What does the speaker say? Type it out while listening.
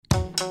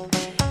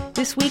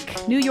This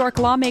week, New York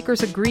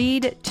lawmakers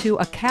agreed to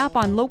a cap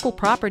on local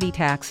property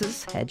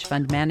taxes. Hedge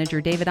fund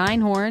manager David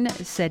Einhorn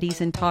said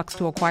he's in talks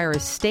to acquire a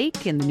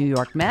stake in the New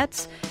York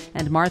Mets.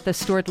 And Martha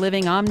Stewart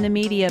Living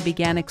Omnimedia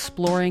began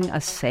exploring a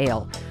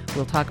sale.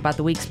 We'll talk about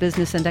the week's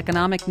business and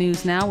economic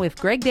news now with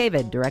Greg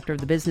David, director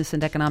of the Business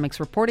and Economics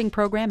Reporting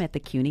Program at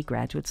the CUNY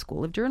Graduate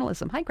School of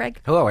Journalism. Hi,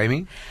 Greg. Hello,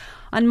 Amy.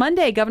 On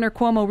Monday, Governor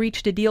Cuomo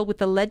reached a deal with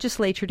the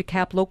legislature to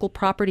cap local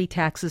property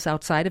taxes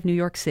outside of New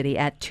York City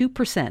at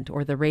 2%,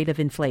 or the rate of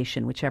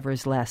inflation, whichever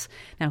is less.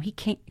 Now, he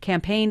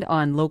campaigned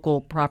on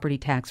local property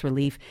tax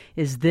relief.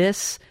 Is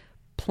this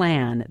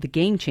plan the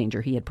game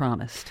changer he had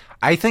promised?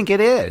 I think it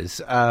is.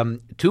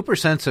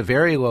 2% is a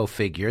very low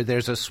figure.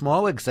 There's a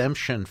small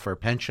exemption for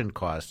pension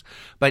costs.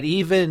 But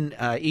even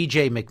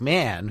E.J.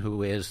 McMahon,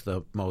 who is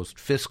the most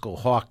fiscal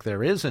hawk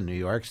there is in New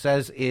York,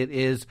 says it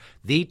is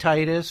the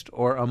tightest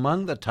or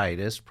among the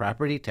tightest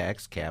property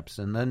tax caps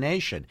in the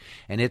nation.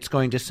 And it's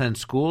going to send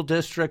school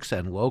districts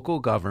and local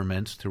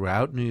governments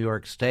throughout New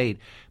York State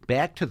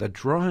back to the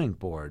drawing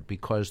board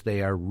because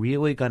they are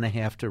really going to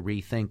have to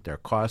rethink their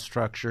cost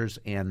structures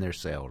and their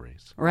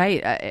salaries.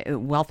 Right.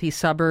 Wealthy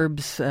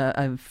suburbs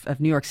of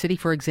New York City,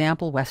 for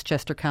example,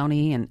 Westchester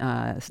County and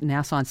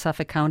Nassau and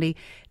Suffolk County,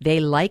 they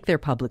like their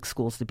public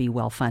schools to be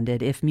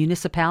well-funded. If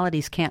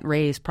municipalities can't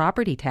raise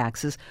property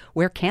taxes,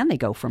 where can they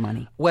go for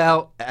money?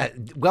 Well,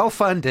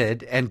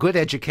 well-funded and good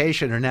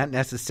education are not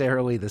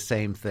necessarily the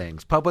same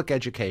things. Public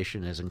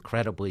education is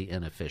incredibly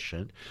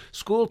inefficient.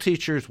 School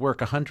teachers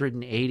work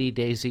 180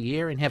 days a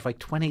year and have like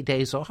 20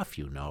 days off,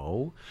 you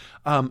know.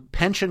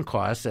 Pension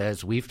costs,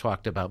 as we've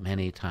talked about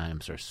many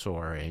times, are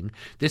soaring.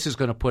 This is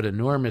going to put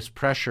enormous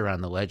pressure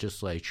on the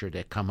legislature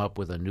to come up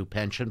with a new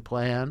pension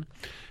plan.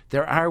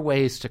 There are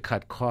ways to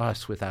cut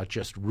costs without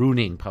just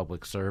ruining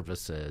public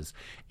services.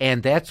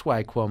 And that's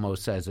why Cuomo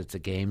says it's a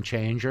game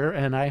changer,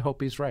 and I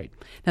hope he's right.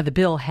 Now, the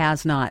bill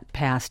has not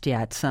passed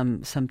yet.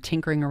 Some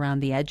tinkering around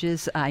the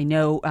edges. I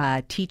know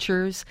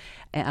teachers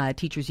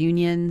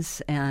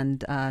unions,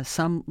 and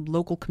some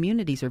local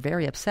communities are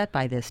very upset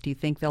by this. Do you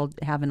think they'll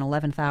have an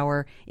 11th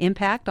hour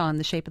impact on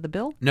the shape of the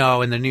bill?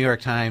 No, and the New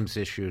York Times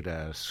issued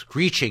a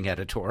screeching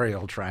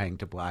editorial trying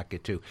to block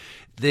it, too.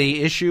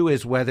 The issue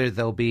is whether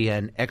there'll be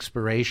an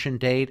expiration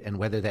date and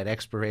whether that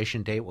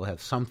expiration date will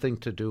have something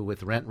to do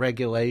with rent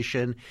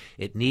regulation.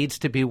 It needs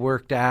to be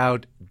worked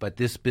out, but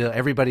this bill,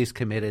 everybody's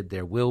committed.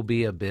 There will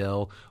be a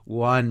bill.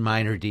 One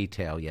minor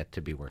detail yet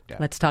to be worked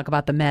out. Let's talk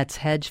about the Mets.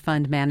 Hedge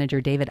fund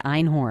manager David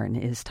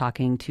Einhorn is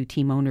talking to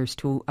team owners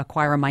to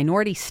acquire a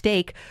minority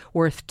stake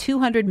worth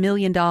 $200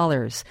 million.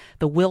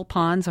 The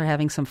Wilpons are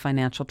having some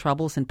financial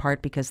troubles, in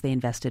part because they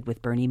invested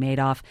with Bernie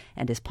Madoff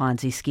and his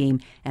Ponzi scheme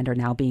and are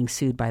now being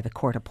sued by the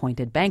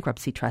court-appointed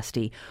bankruptcy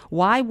trustee.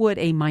 Why would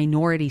a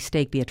minority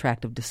stake be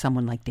attractive to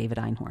someone like David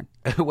Einhorn?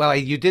 Well,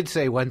 you did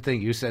say one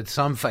thing. You said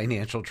some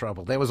financial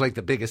trouble. That was like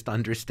the biggest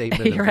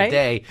understatement of right? the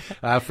day.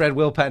 Fred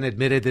Wilpon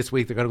admitted this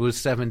week they're going to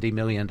lose $70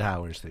 million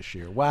this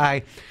year.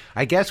 Why?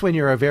 I guess when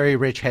you're a very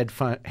rich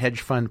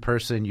hedge fund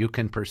person, you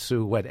can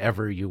pursue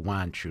whatever you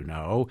want, you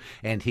know.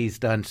 And he's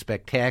done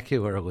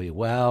spectacularly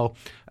well.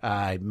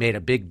 Made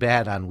a big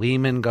bet on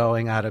Lehman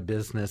going out of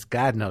business.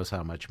 God knows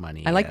how much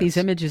money he I like has. these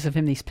images of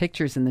him, these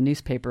pictures in the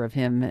newspaper of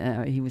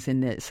him. He was in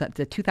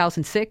the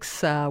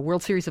 2006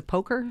 World Series of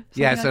Poker.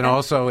 Yes, like and that.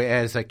 Also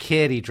as a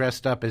kid, he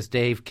dressed up as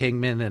Dave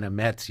Kingman in a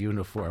Mets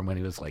uniform when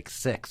he was like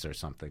 6 or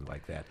something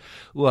like that.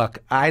 Look,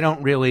 I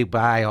don't really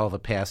buy all the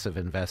passive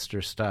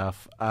investor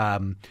stuff.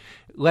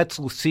 Let's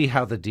see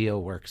how the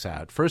deal works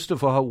out. First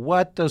of all,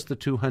 what does the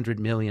 $200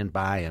 million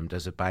buy him?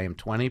 Does it buy him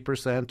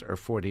 20% or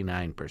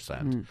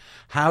 49%?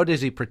 How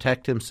does he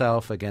protect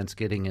himself against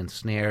getting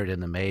ensnared in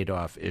the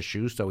Madoff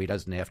issue so he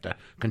doesn't have to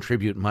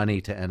contribute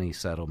money to any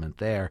settlement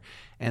there?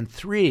 And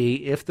 3,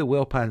 if the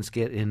Wilpons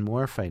get in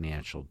more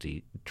financial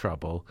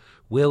trouble,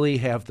 will he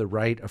have the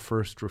right of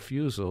first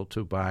refusal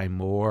to buy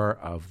more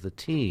of the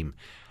team?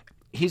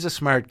 He's a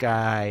smart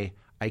guy.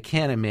 I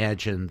can't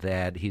imagine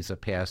that he's a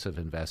passive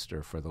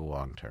investor for the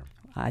long term.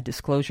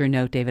 Disclosure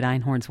note, David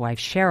Einhorn's wife,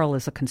 Cheryl,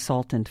 is a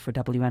consultant for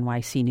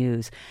WNYC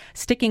News.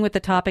 Sticking with the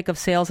topic of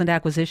sales and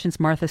acquisitions,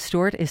 Martha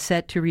Stewart is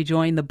set to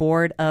rejoin the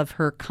board of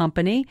her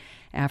company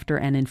after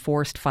an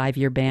enforced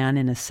 5-year ban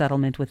in a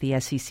settlement with the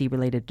SEC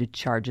related to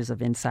charges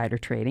of insider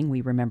trading.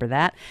 We remember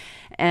that.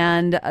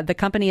 And the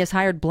company has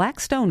hired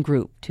Blackstone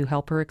Group to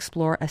help her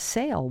explore a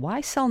sale. Why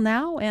sell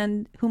now,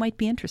 and who might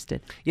be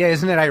interested? Yeah,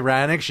 isn't it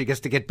ironic? She gets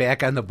to get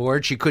back on the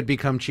board. She could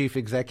become chief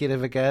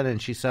executive again, and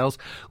she sells.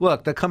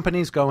 Look, the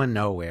company's going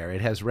nowhere.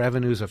 It has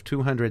revenues of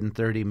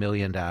 $230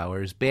 million,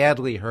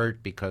 badly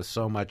hurt because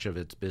so much of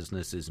its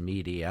business is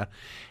media,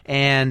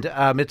 and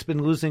it's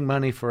been losing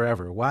money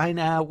forever. Why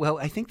now? Well,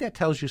 I think that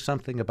tells you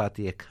something about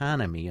the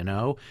economy, you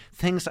know.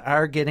 Things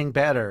are getting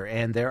better,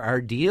 and there are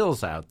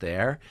deals out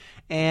there.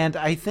 And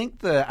I think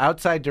the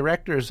outside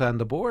directors on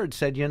the board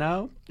said, you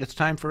know, it's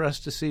time for us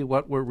to see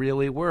what we're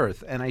really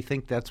worth. And I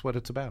think that's what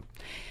it's about.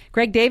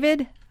 Greg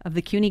David of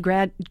the CUNY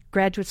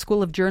Graduate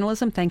School of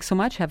Journalism, thanks so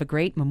much. Have a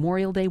great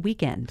Memorial Day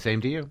weekend.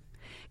 Same to you.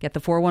 Get the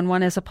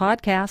 411 as a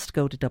podcast.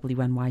 Go to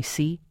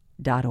WNYC.org.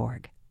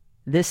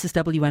 This is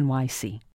WNYC.